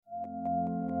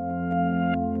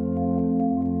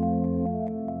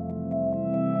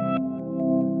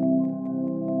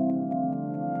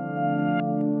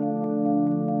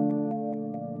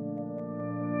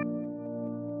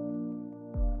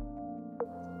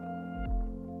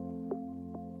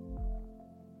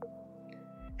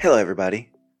Hello,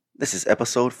 everybody. This is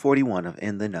episode 41 of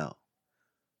In the Know,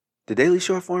 the daily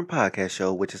short form podcast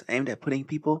show which is aimed at putting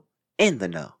people in the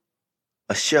know.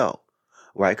 A show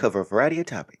where I cover a variety of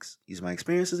topics, use my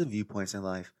experiences and viewpoints in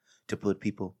life to put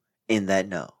people in that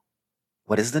know.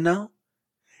 What is the know?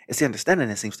 It's the understanding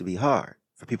that seems to be hard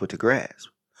for people to grasp,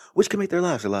 which can make their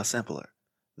lives a lot simpler.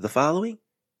 The following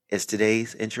is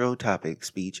today's intro topic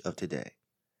speech of today.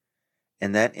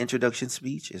 And that introduction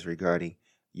speech is regarding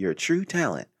your true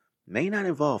talent may not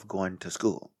involve going to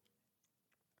school.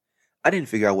 I didn't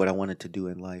figure out what I wanted to do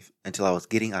in life until I was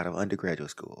getting out of undergraduate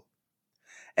school.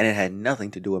 And it had nothing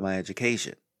to do with my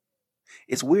education.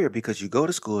 It's weird because you go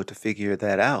to school to figure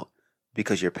that out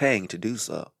because you're paying to do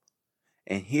so.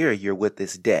 And here you're with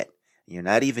this debt and you're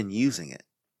not even using it.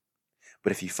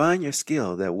 But if you find your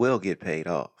skill, that will get paid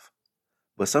off.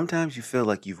 But sometimes you feel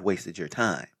like you've wasted your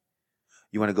time.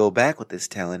 You want to go back with this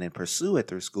talent and pursue it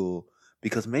through school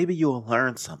because maybe you'll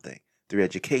learn something through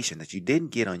education that you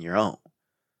didn't get on your own.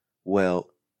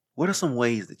 Well, what are some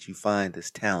ways that you find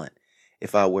this talent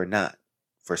if I were not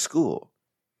for school?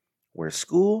 Where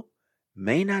school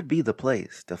may not be the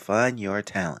place to find your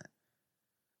talent.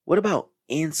 What about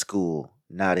in school,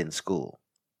 not in school?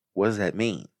 What does that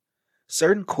mean?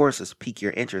 Certain courses pique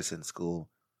your interest in school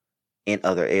in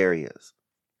other areas,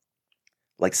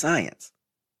 like science.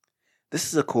 This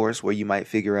is a course where you might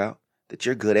figure out that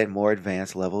you're good at more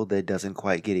advanced level that doesn't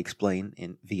quite get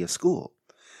explained via school,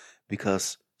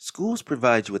 because schools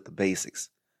provide you with the basics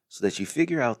so that you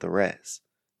figure out the rest.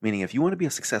 Meaning if you want to be a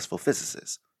successful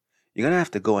physicist, you're going to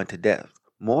have to go into depth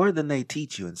more than they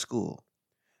teach you in school.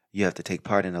 You have to take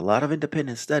part in a lot of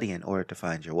independent study in order to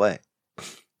find your way.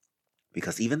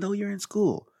 Because even though you're in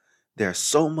school, there are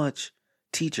so much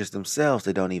teachers themselves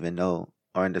that don't even know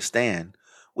or understand,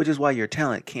 which is why your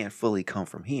talent can't fully come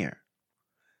from here.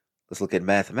 Let's look at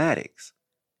mathematics.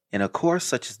 In a course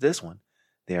such as this one,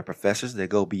 there are professors that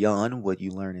go beyond what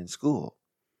you learn in school.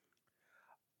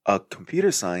 A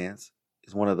computer science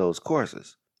is one of those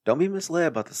courses. Don't be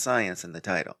misled by the science in the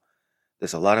title.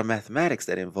 There's a lot of mathematics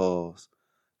that involves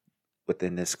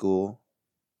within this school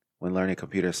when learning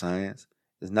computer science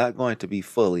is not going to be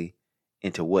fully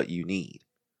into what you need.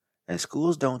 And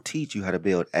schools don't teach you how to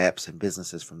build apps and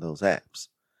businesses from those apps.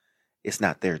 It's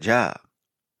not their job.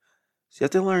 So you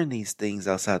have to learn these things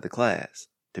outside the class.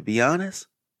 To be honest,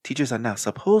 teachers are not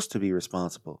supposed to be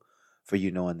responsible for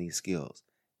you knowing these skills.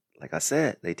 Like I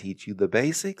said, they teach you the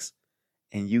basics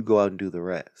and you go out and do the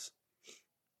rest.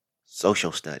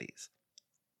 Social studies.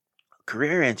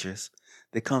 Career interest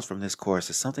that comes from this course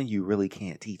is something you really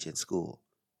can't teach in school.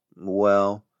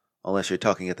 Well, unless you're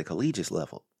talking at the collegiate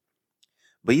level.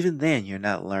 But even then, you're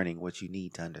not learning what you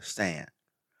need to understand.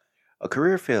 A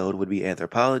career field would be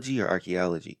anthropology or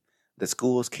archaeology that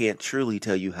schools can't truly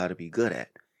tell you how to be good at.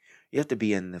 You have to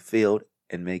be in the field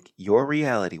and make your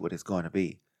reality what it's going to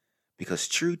be. Because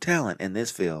true talent in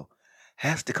this field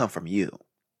has to come from you.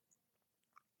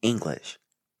 English.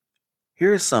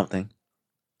 Here is something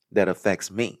that affects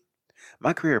me.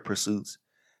 My career pursuits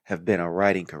have been a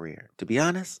writing career. To be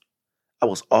honest, I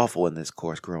was awful in this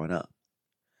course growing up.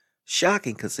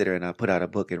 Shocking considering I put out a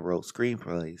book and wrote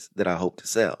screenplays that I hope to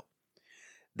sell.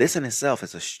 This in itself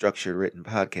is a structured written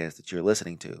podcast that you're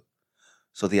listening to.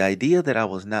 So the idea that I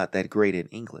was not that great in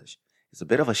English is a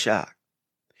bit of a shock.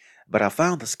 But I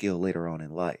found the skill later on in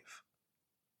life.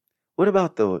 What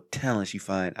about the talents you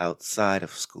find outside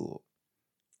of school?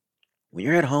 When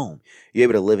you're at home, you're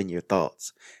able to live in your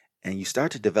thoughts, and you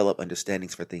start to develop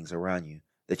understandings for things around you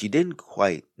that you didn't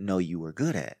quite know you were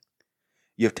good at.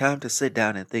 You have time to sit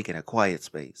down and think in a quiet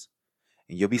space,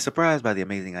 and you'll be surprised by the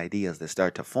amazing ideas that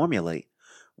start to formulate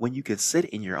when you can sit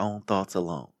in your own thoughts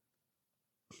alone.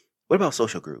 What about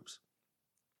social groups?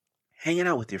 Hanging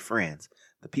out with your friends,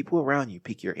 the people around you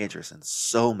pique your interest in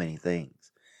so many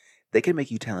things. They can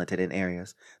make you talented in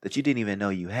areas that you didn't even know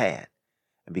you had.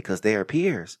 And because they are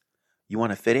peers, you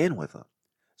want to fit in with them.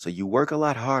 So you work a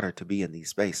lot harder to be in these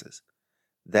spaces.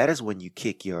 That is when you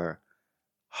kick your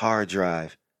hard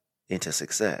drive into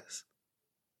success.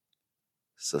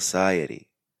 Society.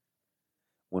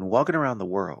 When walking around the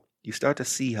world, you start to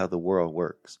see how the world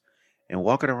works. And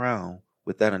walking around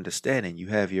with that understanding, you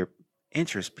have your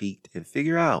interest piqued and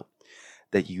figure out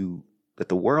that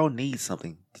the world needs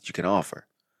something that you can offer.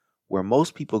 Where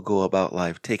most people go about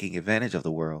life taking advantage of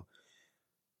the world,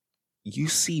 you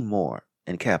see more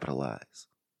and capitalize.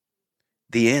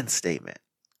 The end statement,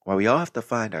 where we all have to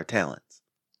find our talents.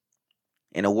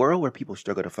 In a world where people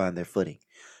struggle to find their footing,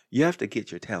 you have to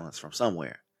get your talents from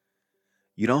somewhere.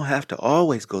 You don't have to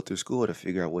always go through school to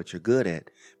figure out what you're good at,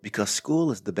 because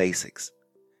school is the basics.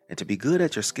 And to be good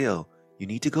at your skill, you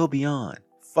need to go beyond,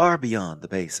 far beyond the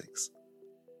basics.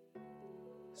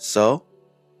 So,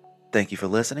 thank you for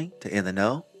listening to In the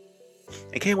Know,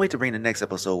 and can't wait to bring the next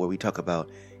episode where we talk about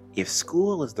if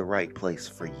school is the right place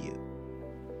for you.